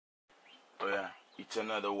Oh yeah, it's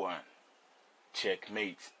another one.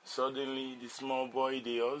 Checkmate. Suddenly the small boy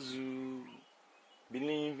they hustle,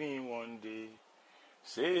 believing one day.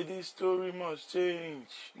 Say this story must change.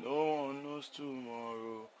 No one knows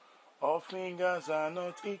tomorrow. All fingers are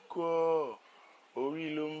not equal.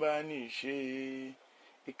 Orí ló ń bá ní ṣe.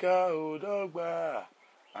 Ìkà ò dọ́gba.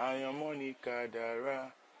 Àyànmọ́ ni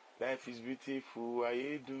kádàrá. Life is beautiful.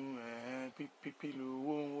 Ayédùn pípí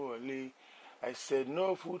lówó ń wọlé. I said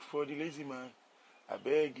no food for the lazy man. I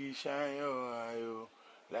beg you shine your eye, oh.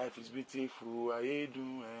 Life is beautiful,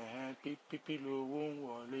 ayédùn pípí lówó ń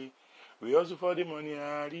wọlé. We hustle for the money,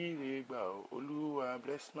 àríre gbà ó. Olúwa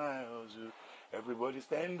bless my hustle. Everybody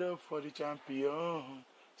stand up for the champion.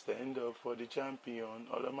 Stand up for the champion.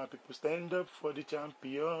 All of my people stand up for the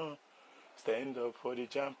champion. Stand up for the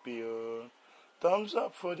champion. Thumbs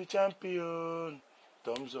up for the champion.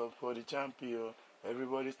 Thumbs up for the champion.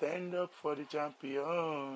 Everybody stand up for the champion.